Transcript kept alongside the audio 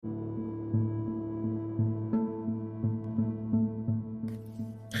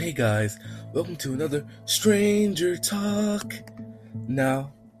Hey guys, welcome to another Stranger Talk.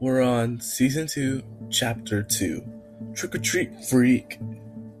 Now we're on Season 2, Chapter 2, Trick or Treat Freak.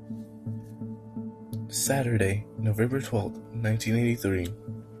 Saturday, November 12th, 1983.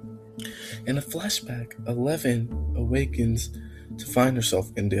 In a flashback, Eleven awakens to find herself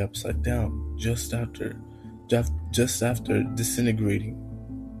in the Upside Down just after disintegrating.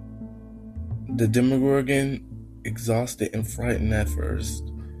 The Demogorgon, exhausted and frightened at first,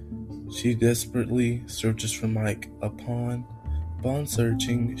 she desperately searches for Mike. Upon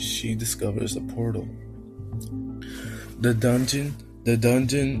searching, she discovers a portal. The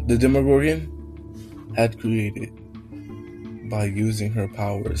Demogorgon had created by using her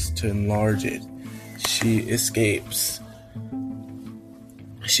powers to enlarge it. She escapes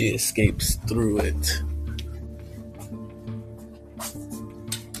through it.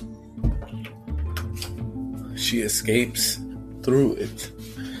 She escapes through it.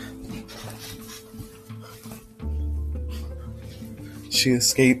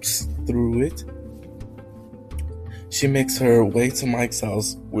 She makes her way to Mike's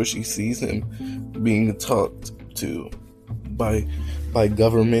house, where she sees him being talked to by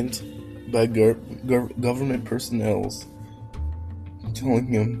government personnel, telling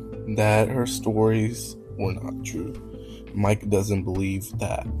him that her stories were not true. Mike doesn't believe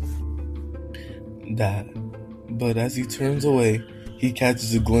that. But as he turns away, he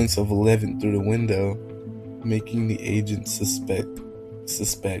catches a glimpse of Eleven through the window, making the agent suspect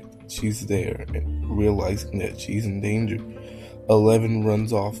she's there, and realizing that she's in danger, Eleven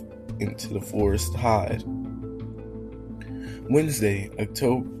runs off into the forest to hide. Wednesday,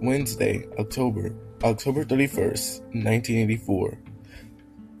 October 31st, 1984.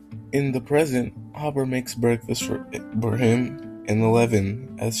 In the present, Hopper makes breakfast for him and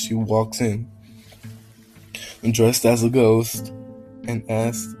Eleven as she walks in, dressed as a ghost, and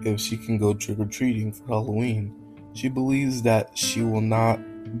asks if she can go trick-or-treating for Halloween. She believes that she will not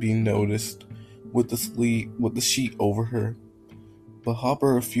be noticed with the sheet over her, but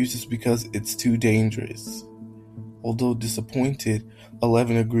Hopper refuses because it's too dangerous. Although disappointed,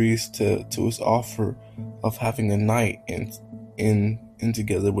 Eleven agrees to his offer of having a night in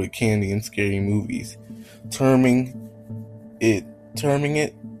together with candy and scary movies, terming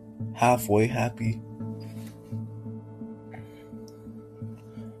it halfway happy.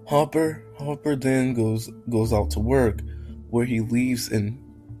 Hopper then goes out to work, where he leaves in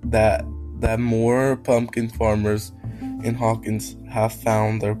that more pumpkin farmers in Hawkins have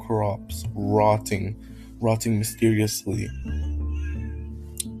found their crops rotting mysteriously,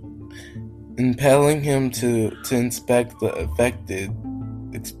 impelling him to inspect the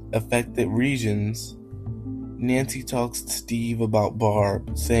affected regions. Nancy talks to Steve about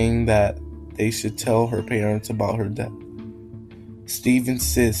Barb, saying that they should tell her parents about her death. Steve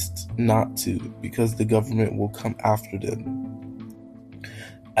insists not to, because the government will come after them.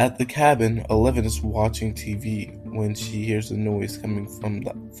 At the cabin, Eleven is watching TV when she hears a noise coming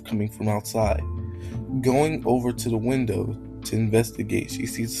from outside. Going over to the window to investigate, she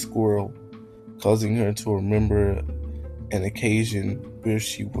sees a squirrel, causing her to remember an occasion where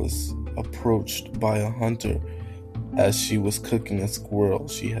she was approached by a hunter as she was cooking a squirrel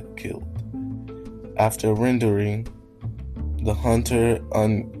she had killed. After rendering the hunter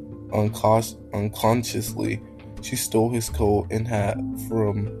unconsciously, she stole his coat and hat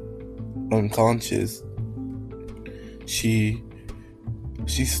from unconscious. She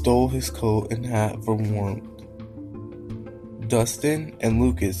stole his coat and hat for warmth. Dustin and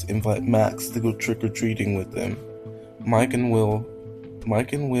Lucas invite Max to go trick-or-treating with them. Mike and Will,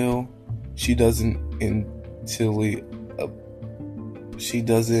 she doesn't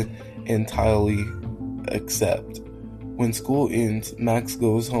entirely accept. When school ends, Max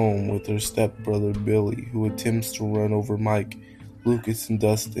goes home with her stepbrother Billy, who attempts to run over Mike, Lucas, and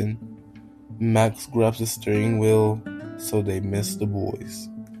Dustin. Max grabs the steering wheel, so they miss the boys.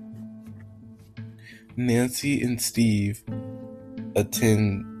 Nancy and Steve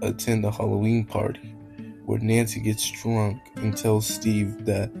attend a Halloween party, where Nancy gets drunk and tells Steve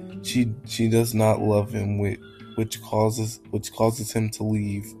that she does not love him, which causes him to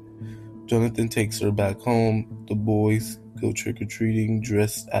leave. Jonathan takes her back home. The boys go trick-or-treating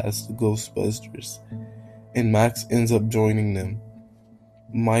dressed as the Ghostbusters, and Max ends up joining them.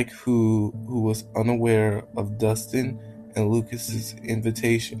 Mike, who was unaware of Dustin and Lucas's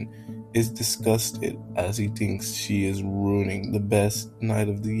invitation, is disgusted as he thinks she is ruining the best night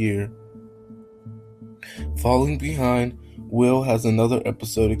of the year. Falling behind, Will has another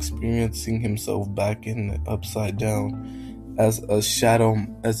episode experiencing himself back in the Upside Down as a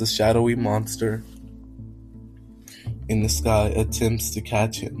shadowy monster in the sky attempts to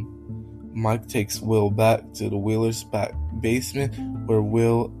catch him. Mike takes Will back to the Wheelers' back basement, where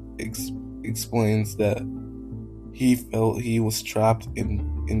Will explains that he felt he was trapped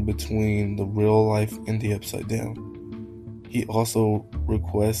in between the real life and the upside down. He also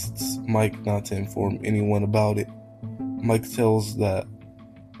requests Mike not to inform anyone about it. Mike tells that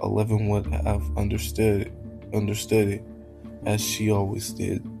 11 would have understood it, as she always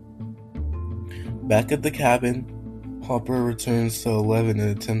did. Back at the cabin, Hopper returns to 11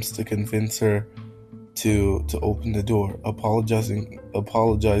 and attempts to convince her to open the door, apologizing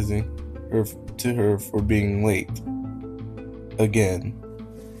to her for being late again.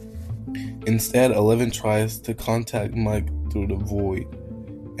 Instead, 11 tries to contact Mike through the void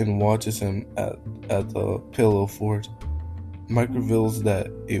and watches him at the pillow fort. Mike reveals that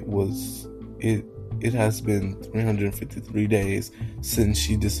it has been 353 days since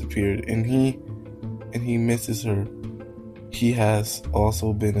she disappeared, and he misses her. He has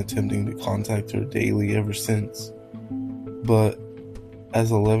also been attempting to contact her daily ever since. But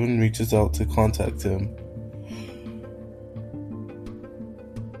as 11 reaches out to contact him,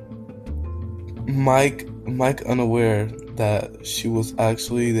 Mike, unaware that she was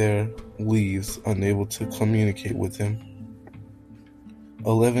actually there, leaves, unable to communicate with him.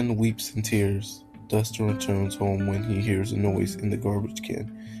 11 weeps in tears. Dustin returns home when he hears a noise in the garbage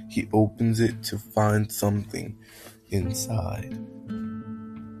can. He opens it to find something inside.